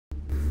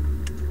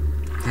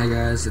Hey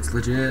guys, it's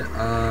legit.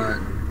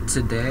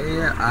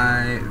 Today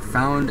I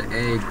found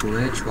a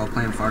glitch while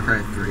playing Far Cry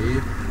 3,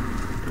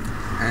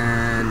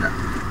 and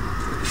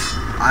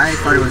I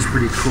thought it was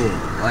pretty cool.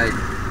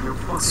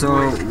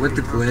 So with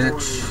the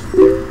glitch,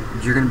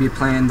 you're gonna be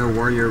playing the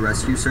Warrior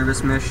Rescue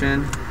Service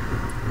mission,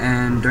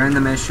 and during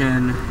the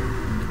mission,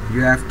 you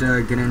have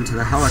to get into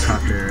the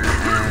helicopter,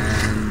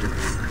 and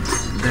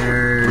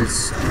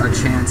there's a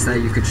chance that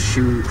you could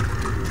shoot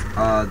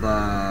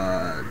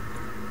the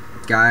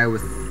guy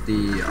with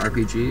the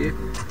RPG,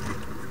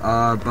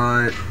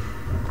 but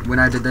when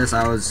I did this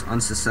I was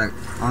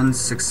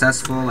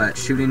unsuccessful at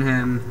shooting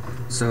him,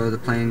 so the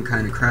plane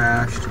kind of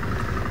crashed,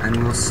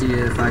 and we'll see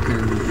if I can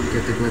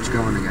get the glitch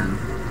going again.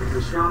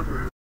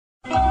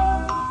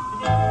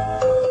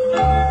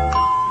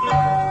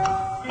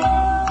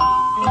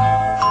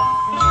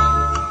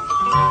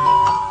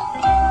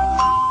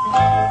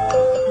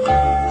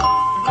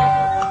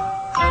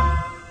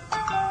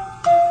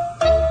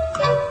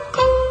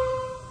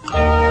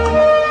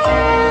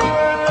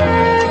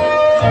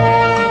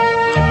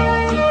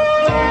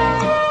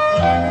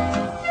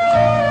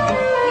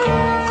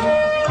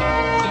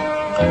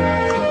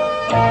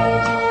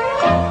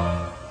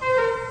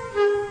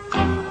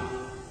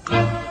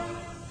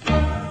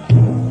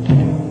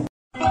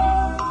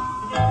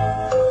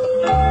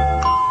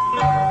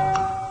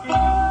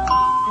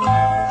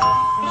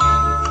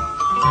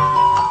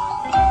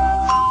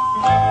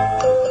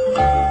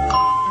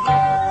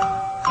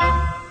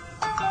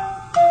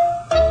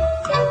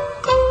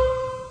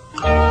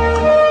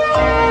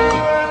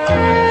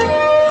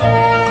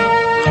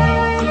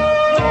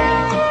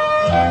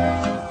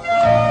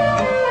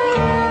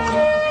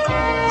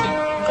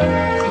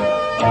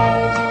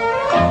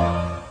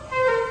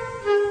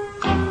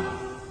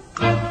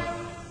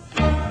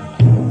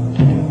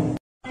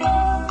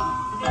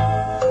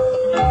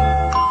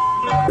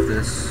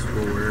 This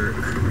will work.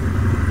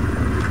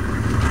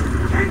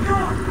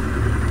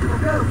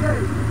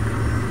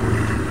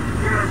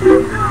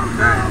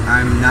 Alright,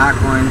 I'm not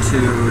going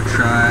to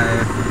try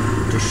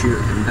to shoot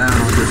him down,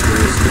 I'll just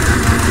waste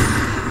ammo.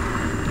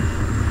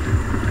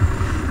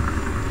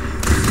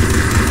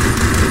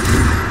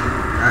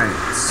 Alright,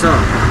 so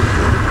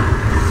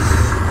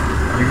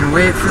you're gonna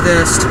wait for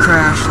this to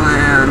crash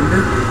land,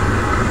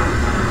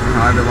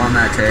 however long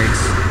that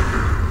takes.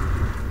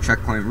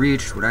 Checkpoint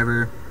reached,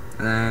 whatever.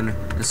 And then,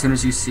 as soon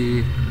as you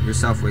see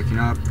yourself waking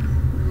up,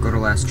 go to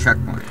last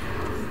checkpoint.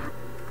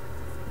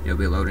 You'll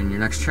be loading your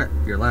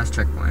last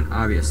checkpoint,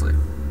 obviously.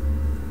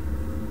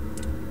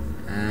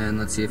 And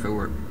let's see if it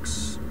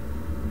works.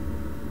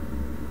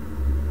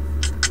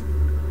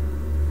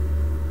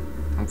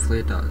 Hopefully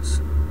it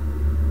does.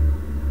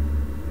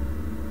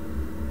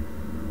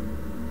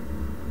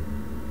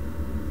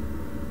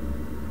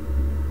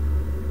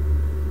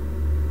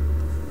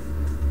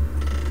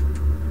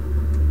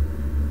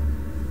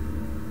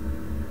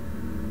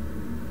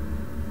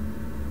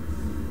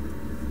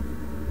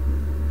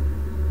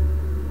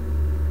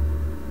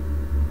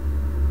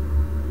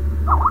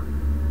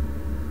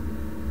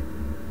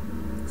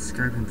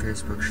 Skype and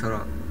Facebook, shut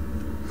up.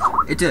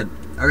 It did.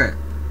 Okay.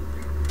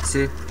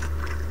 See?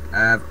 I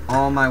have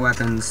all my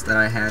weapons that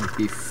I had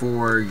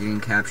before getting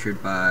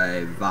captured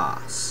by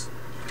Voss.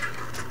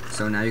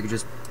 So now you can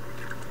just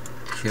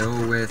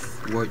kill with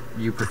what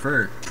you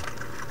prefer.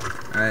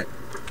 Alright.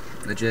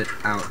 Legit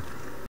out.